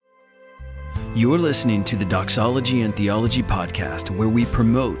You're listening to the Doxology and Theology podcast, where we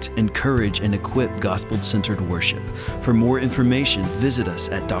promote, encourage, and equip gospel-centered worship. For more information, visit us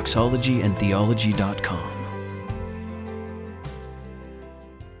at doxologyandtheology.com.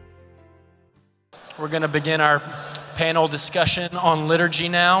 We're going to begin our panel discussion on liturgy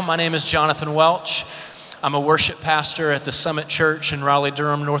now. My name is Jonathan Welch. I'm a worship pastor at the Summit Church in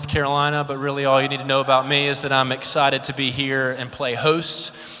Raleigh-Durham, North Carolina, but really all you need to know about me is that I'm excited to be here and play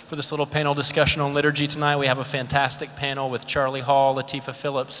host for this little panel discussion on liturgy tonight. We have a fantastic panel with Charlie Hall, Latifah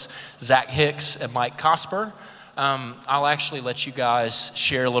Phillips, Zach Hicks, and Mike Cosper. I'll actually let you guys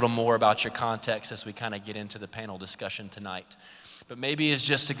share a little more about your context as we kind of get into the panel discussion tonight. But maybe it's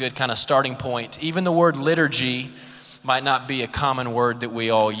just a good kind of starting point. Even the word liturgy might not be a common word that we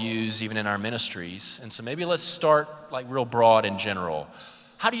all use even in our ministries. And so maybe let's start like real broad in general.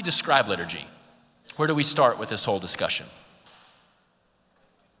 How do you describe liturgy? Where do we start with this whole discussion?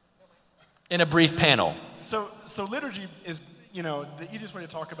 In a brief panel. So liturgy is, the easiest way to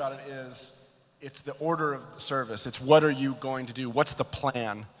talk about it is it's the order of the service. It's what are you going to do? What's the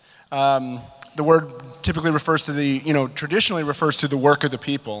plan? The word typically refers to traditionally refers to the work of the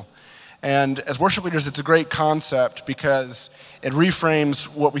people. And as worship leaders, it's a great concept because it reframes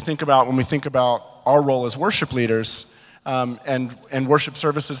what we think about when we think about our role as worship leaders and worship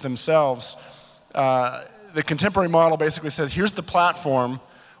services themselves. The contemporary model basically says, here's the platform,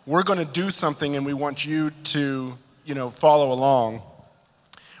 we're going to do something and we want you to, follow along.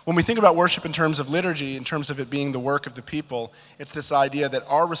 When we think about worship in terms of liturgy, in terms of it being the work of the people, it's this idea that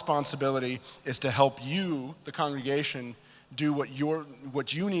our responsibility is to help you, the congregation, do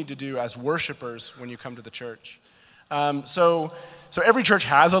what you need to do as worshipers when you come to the church. So every church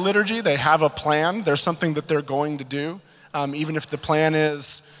has a liturgy. They have a plan. There's something that they're going to do. Even if the plan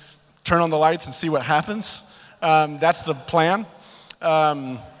is turn on the lights and see what happens, that's the plan.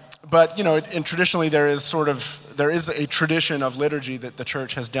 But and traditionally there is a tradition of liturgy that the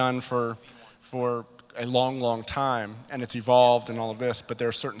church has done for a long, long time, and it's evolved and all of this. But there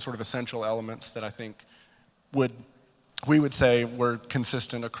are certain sort of essential elements that I think we would say were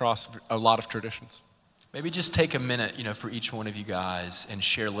consistent across a lot of traditions. Maybe just take a minute, for each one of you guys and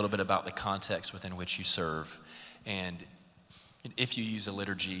share a little bit about the context within which you serve. And if you use a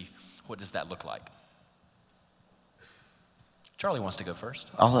liturgy, what does that look like? Charlie wants to go first.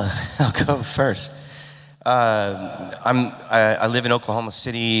 I'll go first. I live in Oklahoma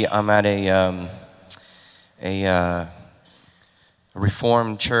City. I'm at a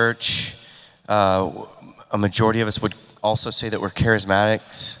Reformed church. A majority of us would also say that we're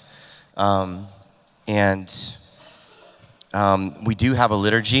charismatics, and we do have a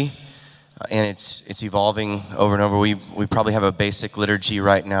liturgy, and it's evolving over and over. We probably have a basic liturgy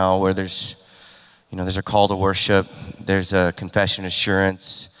right now where there's a call to worship, there's a confession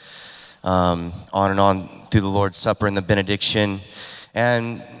assurance, on and on through the Lord's Supper and the benediction,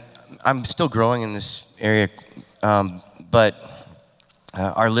 and I'm still growing in this area, but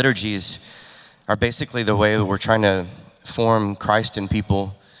our liturgies are basically the way that we're trying to form Christ in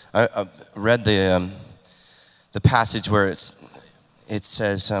people. I read the passage where it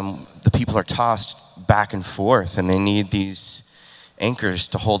says the people are tossed back and forth and they need these anchors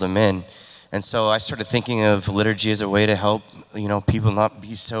to hold them in. And so I started thinking of liturgy as a way to help people not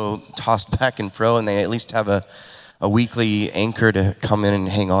be so tossed back and fro, and they at least have a weekly anchor to come in and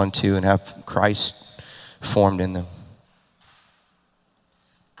hang on to and have Christ formed in them.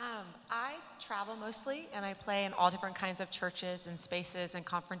 Travel mostly, and I play in all different kinds of churches and spaces and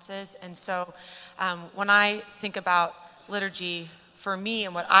conferences. And so when I think about liturgy for me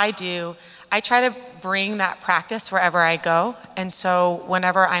and what I do, I try to bring that practice wherever I go. And so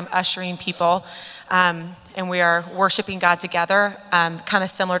whenever I'm ushering people and we are worshiping God together, kind of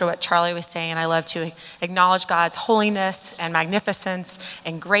similar to what Charlie was saying, I love to acknowledge God's holiness and magnificence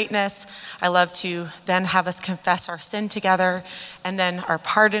and greatness. I love to then have us confess our sin together, and then our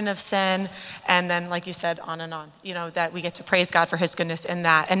pardon of sin, and then, like you said, on and on, that we get to praise God for his goodness in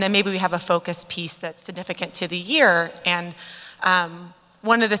that. And then maybe we have a focus piece that's significant to the year. And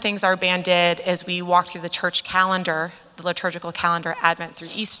one of the things our band did is we walked through the church calendar, the liturgical calendar, Advent through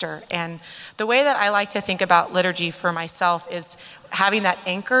Easter. And the way that I like to think about liturgy for myself is having that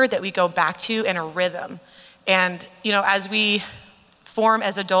anchor that we go back to in a rhythm. And, as we form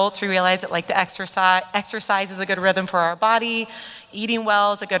as adults, we realize that the exercise is a good rhythm for our body, eating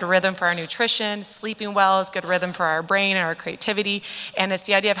well is a good rhythm for our nutrition, sleeping well is a good rhythm for our brain and our creativity. And it's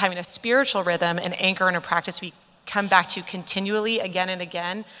the idea of having a spiritual rhythm, an anchor, and a practice we come back to continually again and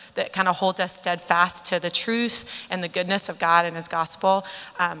again that kind of holds us steadfast to the truth and the goodness of God and his gospel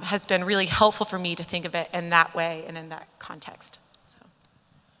has been really helpful for me to think of it in that way and in that context. So.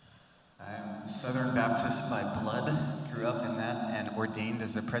 Southern Baptist by blood, grew up in that, and ordained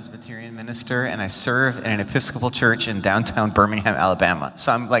as a Presbyterian minister, and I serve in an Episcopal church in downtown Birmingham, Alabama.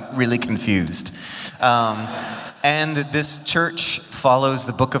 So I'm like really confused. And this church follows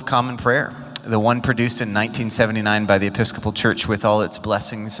the Book of Common Prayer, the one produced in 1979 by the Episcopal Church with all its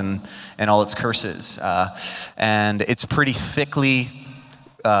blessings and all its curses. And it's pretty thickly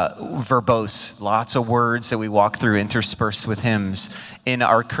verbose, lots of words that we walk through interspersed with hymns. In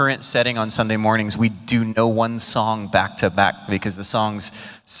our current setting on Sunday mornings, we do no one song back to back because the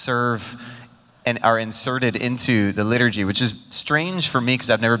songs serve and are inserted into the liturgy, which is strange for me because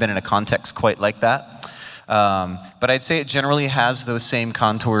I've never been in a context quite like that. But I'd say it generally has those same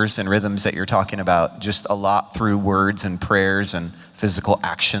contours and rhythms that you're talking about, just a lot through words and prayers and physical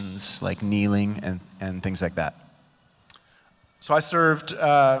actions like kneeling and things like that. So I served,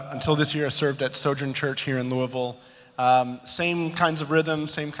 until this year, I served at Sojourn Church here in Louisville. Same kinds of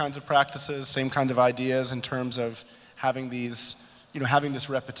rhythms, same kinds of practices, same kinds of ideas in terms of having these, having this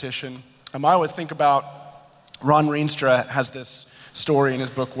repetition. I always think about Ron Reenstra has this story in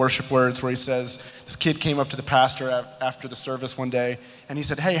his book, Worship Words, where he says this kid came up to the pastor after the service one day, and he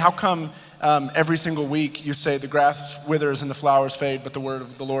said, "Hey, how come every single week you say the grass withers and the flowers fade, but the word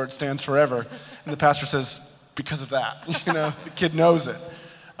of the Lord stands forever?" And the pastor says, "Because of that." The kid knows it.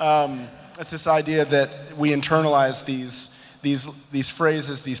 It's this idea that we internalize these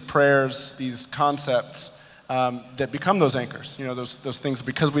phrases, these prayers, these concepts that become those anchors. Those things,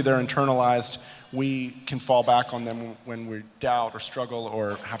 because they're internalized, we can fall back on them when we doubt or struggle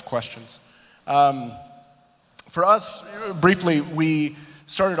or have questions. For us, briefly, we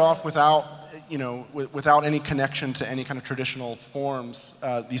started off without any connection to any kind of traditional forms,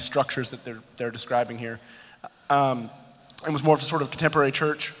 these structures that they're describing here. It was more of a sort of contemporary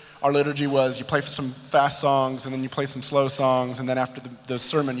church. Our liturgy was you play some fast songs, and then you play some slow songs, and then after the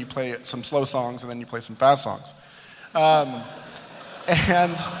sermon you play some slow songs, and then you play some fast songs.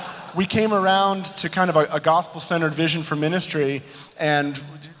 And we came around to kind of a gospel-centered vision for ministry and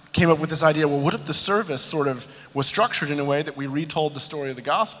came up with this idea, well, what if the service sort of was structured in a way that we retold the story of the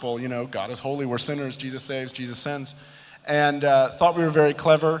gospel? God is holy, we're sinners, Jesus saves, Jesus sends. And thought we were very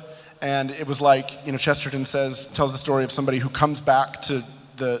clever. And it was like, Chesterton tells the story of somebody who comes back to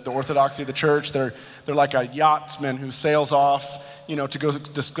the orthodoxy of the church. They're like a yachtsman who sails off, to go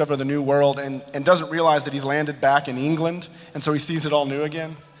discover the new world and doesn't realize that he's landed back in England, and so he sees it all new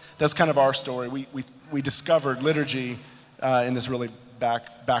again. That's kind of our story. We discovered liturgy in this really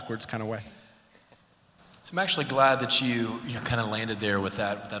backwards kind of way. So I'm actually glad that you kind of landed there with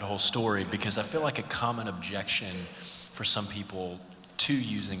that whole story, because I feel like a common objection for some people to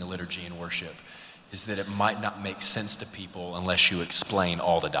using a liturgy in worship is that it might not make sense to people unless you explain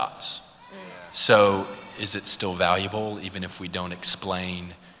all the dots. So is it still valuable even if we don't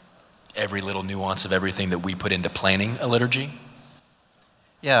explain every little nuance of everything that we put into planning a liturgy?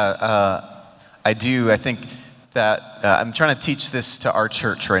 Yeah, I do. I think that I'm trying to teach this to our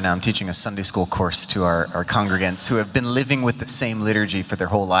church right now. I'm teaching a Sunday school course to our congregants who have been living with the same liturgy for their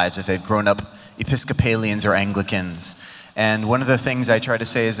whole lives, if they've grown up Episcopalians or Anglicans. And one of the things I try to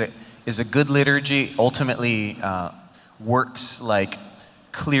say is a good liturgy ultimately works like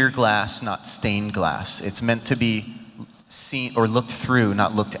clear glass, not stained glass. It's meant to be seen or looked through,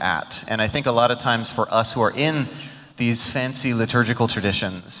 not looked at. And I think a lot of times for us who are in these fancy liturgical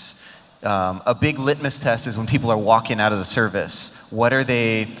traditions, a big litmus test is when people are walking out of the service. What are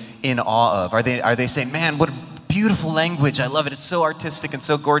they in awe of? Are they saying, "Man, what a beautiful language, I love it, it's so artistic and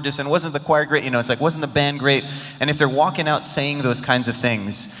so gorgeous, and wasn't the choir great?" It's like, wasn't the band great? And if they're walking out saying those kinds of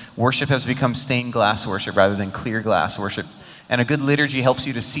things, worship has become stained glass worship rather than clear glass worship. And a good liturgy helps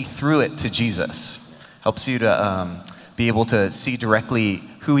you to see through it to Jesus, helps you to be able to see directly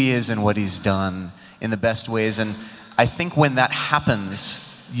who he is and what he's done in the best ways. And I think when that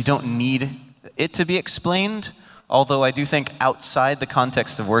happens, you don't need it to be explained, although I do think outside the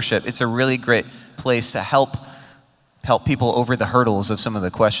context of worship, it's a really great place to help people over the hurdles of some of the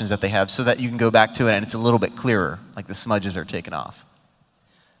questions that they have, so that you can go back to it and it's a little bit clearer, like the smudges are taken off.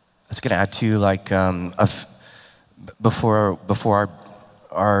 I was going to add too, before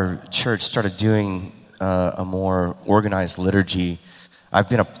our church started doing a more organized liturgy, I've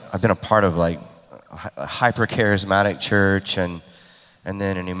been a part of like a hyper charismatic church and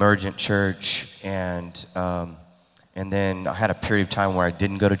then an emergent church, and then I had a period of time where I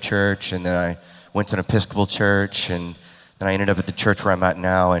didn't go to church, and then I went to an Episcopal church, and then I ended up at the church where I'm at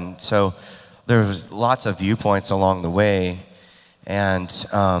now. And so there was lots of viewpoints along the way. And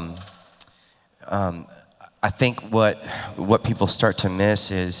I think what people start to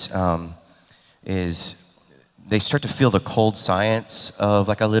miss is they start to feel the cold science of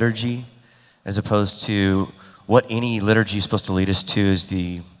like a liturgy. as opposed to what any liturgy is supposed to lead us to is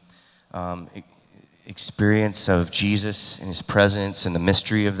the experience of Jesus and his presence and the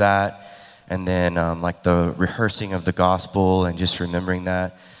mystery of that, and then like the rehearsing of the gospel and just remembering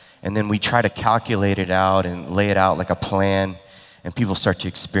that. And then we try to calculate it out and lay it out like a plan, and people start to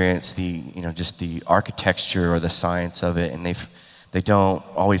experience the, just the architecture or the science of it, and they don't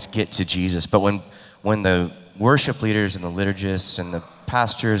always get to Jesus. But when the worship leaders and the liturgists and the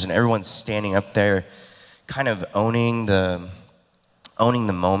pastors and everyone's standing up there kind of owning the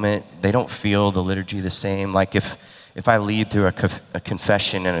moment, they don't feel the liturgy the same. Like if I lead through a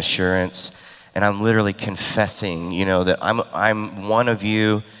confession and assurance, and I'm literally confessing, that I'm one of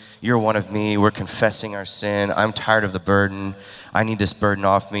you, you're one of me, we're confessing our sin, I'm tired of the burden, I need this burden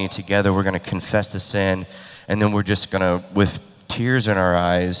off me, together we're gonna confess the sin, and then we're just gonna, with tears in our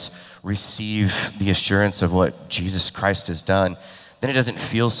eyes, receive the assurance of what Jesus Christ has done. Then it doesn't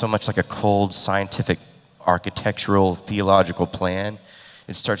feel so much like a cold scientific architectural theological plan.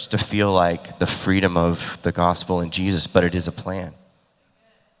 It starts to feel like the freedom of the gospel in Jesus, but it is a plan.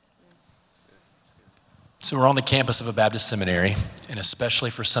 So we're on the campus of a Baptist seminary, and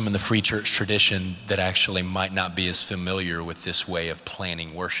especially for some in the free church tradition that actually might not be as familiar with this way of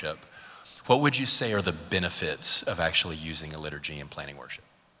planning worship, what would you say are the benefits of actually using a liturgy and planning worship?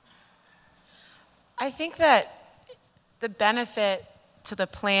 I think that the benefit to the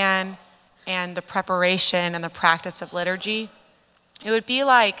plan and the preparation and the practice of liturgy, it would be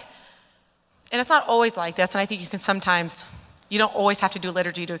like, and it's not always like this, and I think you don't always have to do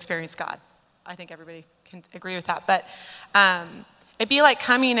liturgy to experience God. I think everybody can agree with that. But it'd be like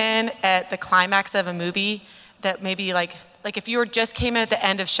coming in at the climax of a movie that maybe like if you just came in at the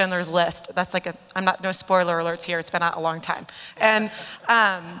end of Schindler's List, that's like no spoiler alerts here, it's been out a long time.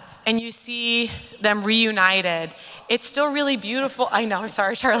 And you see them reunited. It's still really beautiful. I know, I'm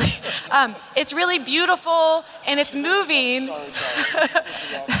sorry, Charlie. It's really beautiful and it's moving.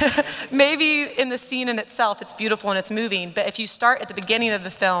 Maybe in the scene in itself, it's beautiful and it's moving. But if you start at the beginning of the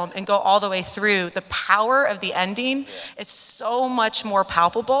film and go all the way through, the power of the ending is so much more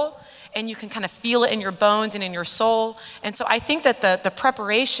palpable. And you can kind of feel it in your bones and in your soul. And so I think that the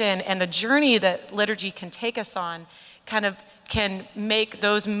preparation and the journey that liturgy can take us on kind of can make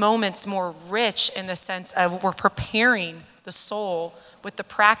those moments more rich in the sense of we're preparing the soul with the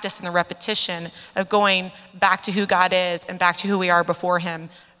practice and the repetition of going back to who God is and back to who we are before him,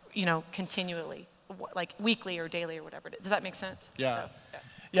 continually, like weekly or daily or whatever it is. Does that make sense? Yeah.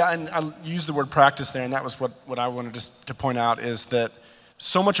 Yeah, and I used the word practice there, and that was what I wanted to point out is that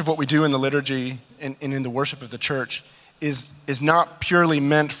so much of what we do in the liturgy and in the worship of the church is not purely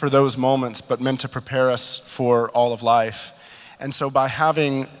meant for those moments, but meant to prepare us for all of life. And so by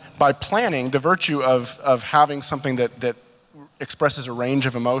planning, the virtue of having something that expresses a range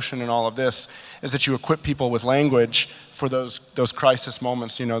of emotion and all of this is that you equip people with language for those crisis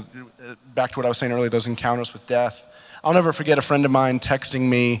moments, back to what I was saying earlier, those encounters with death. I'll never forget a friend of mine texting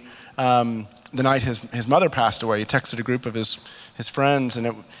me the night his mother passed away. He texted a group of his friends,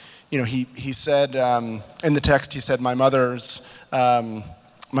 and he said in the text, he said, my mother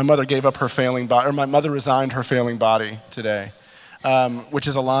gave up her failing body, or my mother resigned her failing body today, which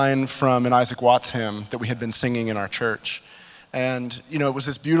is a line from an Isaac Watts hymn that we had been singing in our church. And it was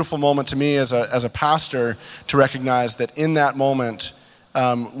this beautiful moment to me as a pastor to recognize that in that moment,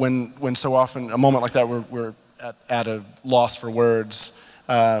 when so often a moment like that we're at a loss for words,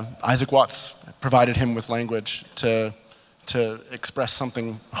 Isaac Watts provided him with language to express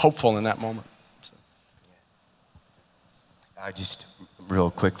something hopeful in that moment. So. I just, real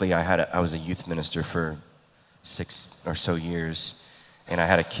quickly, I was a youth minister for 6 or so years, and I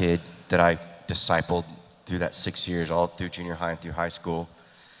had a kid that I discipled through that 6 years, all through junior high and through high school.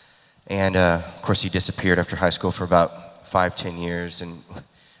 And of course, he disappeared after high school for about 5-10 years, and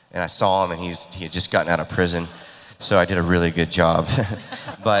I saw him, and he had just gotten out of prison, so I did a really good job.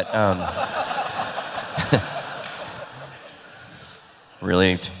 But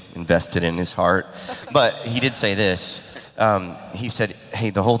really invested in his heart. But he did say this. He said, hey,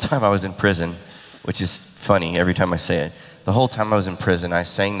 the whole time I was in prison, which is funny every time I say it, the whole time I was in prison, I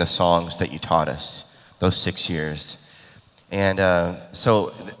sang the songs that you taught us, those 6 years. And so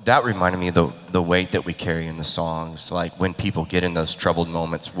that reminded me of the weight that we carry in the songs, like when people get in those troubled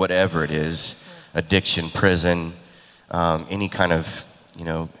moments, whatever it is, addiction, prison, any kind of,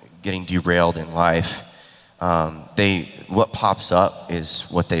 getting derailed in life. What pops up is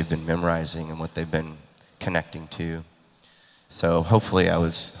what they've been memorizing and what they've been connecting to. So hopefully I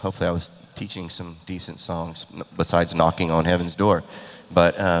was teaching some decent songs besides Knocking on Heaven's Door,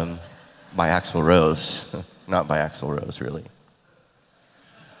 but by Axl Rose, not by Axl Rose really.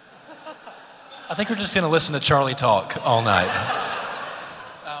 I think we're just going to listen to Charlie talk all night.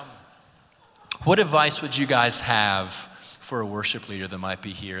 What advice would you guys have for a worship leader that might be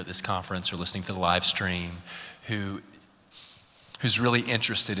here at this conference or listening to the live stream who's really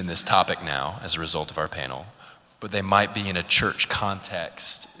interested in this topic now as a result of our panel, but they might be in a church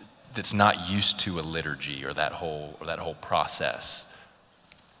context that's not used to a liturgy or that whole process?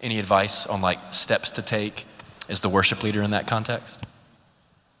 Any advice on like steps to take as the worship leader in that context?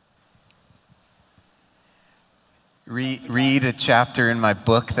 Read a chapter in my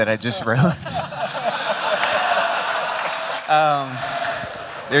book that I just wrote.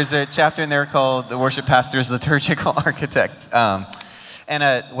 There's a chapter in there called The Worship Pastor's Liturgical Architect.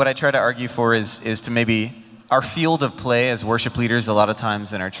 And what I try to argue for is to maybe, our field of play as worship leaders a lot of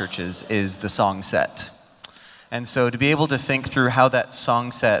times in our churches is the song set. And so to be able to think through how that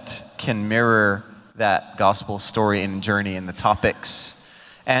song set can mirror that gospel story and journey and the topics.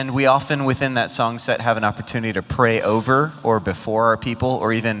 And we often within that song set have an opportunity to pray over or before our people,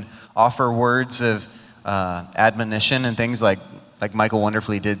 or even offer words of admonition and things like Michael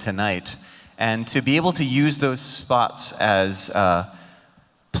wonderfully did tonight. And to be able to use those spots as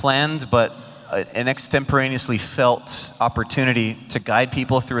planned but an extemporaneously felt opportunity to guide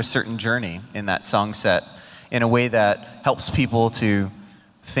people through a certain journey in that song set in a way that helps people to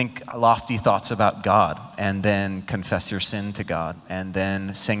think lofty thoughts about God and then confess your sin to God and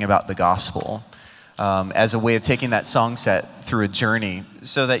then sing about the gospel as a way of taking that song set through a journey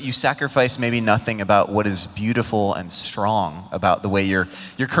so that you sacrifice maybe nothing about what is beautiful and strong about the way your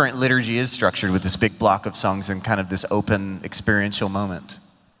current liturgy is structured with this big block of songs and kind of this open experiential moment.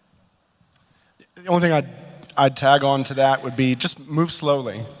 The only thing I'd tag on to that would be just move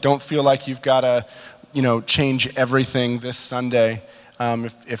slowly. Don't feel like you've got to, change everything this Sunday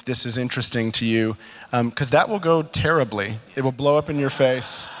if this is interesting to you, because that will go terribly. It will blow up in your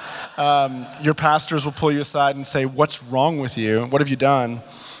face. Your pastors will pull you aside and say, "What's wrong with you? What have you done?"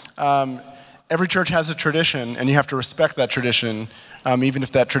 Every church has a tradition, and you have to respect that tradition, even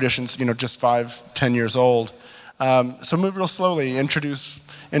if that tradition's just 5-10 years old. So move real slowly.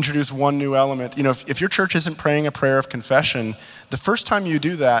 Introduce one new element. If your church isn't praying a prayer of confession, the first time you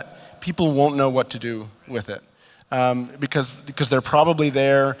do that, people won't know what to do with it, because they're probably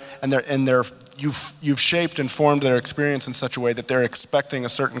there, and you've shaped and formed their experience in such a way that they're expecting a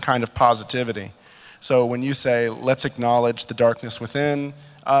certain kind of positivity. So when you say, "Let's acknowledge the darkness within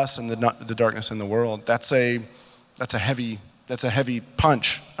us and the darkness in the world," that's a heavy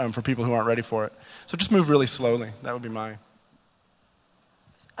punch for people who aren't ready for it. So just move really slowly. That would be my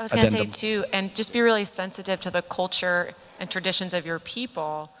I was going to say too, and just be really sensitive to the culture and traditions of your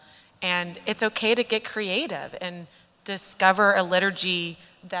people. And it's okay to get creative and discover a liturgy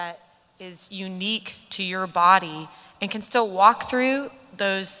that is unique to your body and can still walk through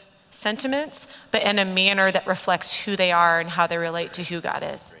those sentiments, but in a manner that reflects who they are and how they relate to who God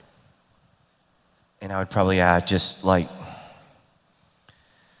is. And I would probably add just like,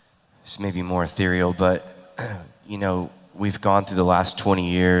 it's maybe more ethereal, but we've gone through the last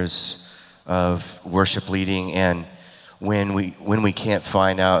 20 years of worship leading, and when we can't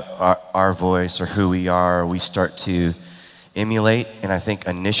find out our voice or who we are, we start to emulate. And I think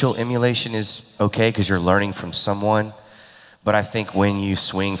initial emulation is okay because you're learning from someone. But I think when you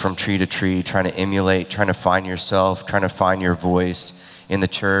swing from tree to tree, trying to emulate, trying to find yourself, trying to find your voice in the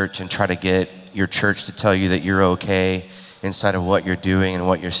church and try to get your church to tell you that you're okay inside of what you're doing and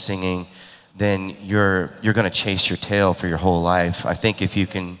what you're singing, then you're going to chase your tail for your whole life. I think if you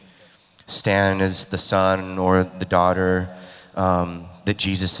can stand as the son or the daughter that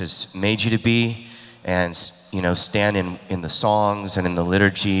Jesus has made you to be, and stand in the songs and in the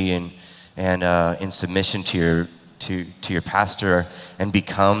liturgy and in submission to your pastor and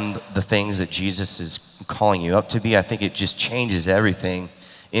become the things that Jesus is calling you up to be, I think it just changes everything.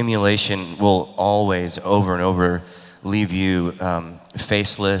 Emulation will always, over and over, leave you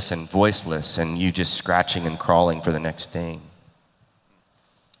faceless and voiceless, and you just scratching and crawling for the next thing.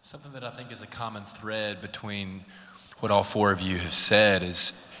 Something that I think is a common thread between what all four of you have said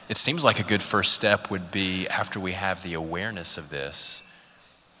is, it seems like a good first step would be, after we have the awareness of this,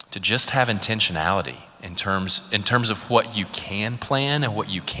 to just have intentionality in terms of what you can plan and what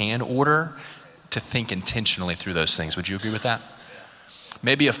you can order, to think intentionally through those things. Would you agree with that?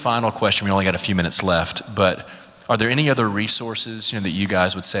 Maybe a final question, we only got a few minutes left, but are there any other resources that you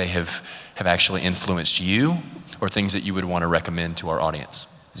guys would say have actually influenced you, or things that you would want to recommend to our audience?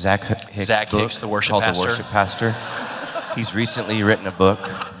 Zach Hicks, the worship called pastor. The Worship Pastor. He's recently written a book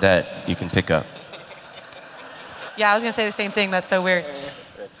that you can pick up. Yeah, I was going to say the same thing. That's so weird.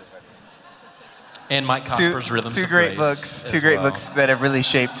 And Mike Cosper's Rhythms two of great Grace books, as two great well. books that have really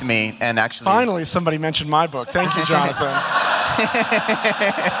shaped me. And actually, Finally, somebody mentioned my book. Thank you, Jonathan.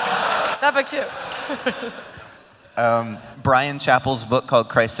 That book too. Brian Chappell's book called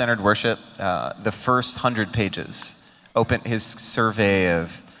Christ-Centered Worship, the first 100 pages, opened his survey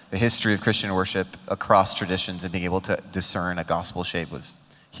of the history of Christian worship across traditions, and being able to discern a gospel shape was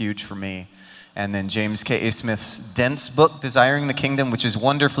huge for me. And then James K. A. Smith's dense book, Desiring the Kingdom, which is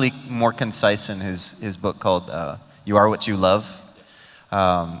wonderfully more concise in his book called You Are What You Love,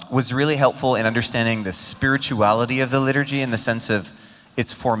 was really helpful in understanding the spirituality of the liturgy in the sense of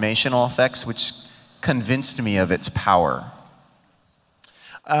its formational effects, which convinced me of its power.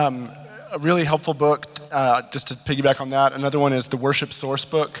 A really helpful book, just to piggyback on that. Another one is the Worship Source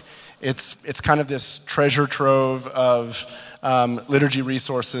Book. It's kind of this treasure trove of liturgy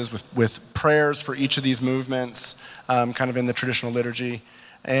resources with prayers for each of these movements, kind of in the traditional liturgy.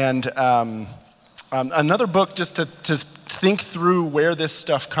 And another book just to think through where this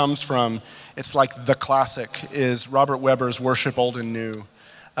stuff comes from, it's like the classic, is Robert Weber's Worship Old and New.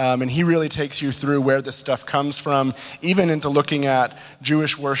 And he really takes you through where this stuff comes from, even into looking at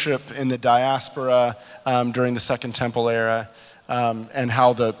Jewish worship in the diaspora during the Second Temple era, and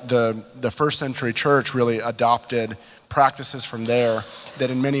how the first century church really adopted practices from there that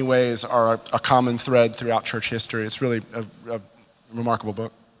in many ways are a common thread throughout church history. It's really a remarkable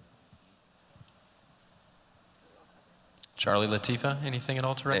book. Charlie Latifa, anything at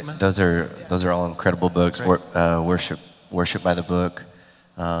all to recommend? Those are all incredible books. Worship by the Book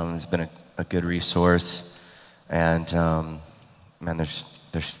has been a good resource, and man,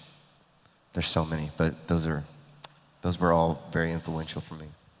 there's so many, but those were all very influential for me.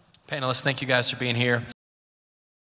 Panelists, thank you guys for being here.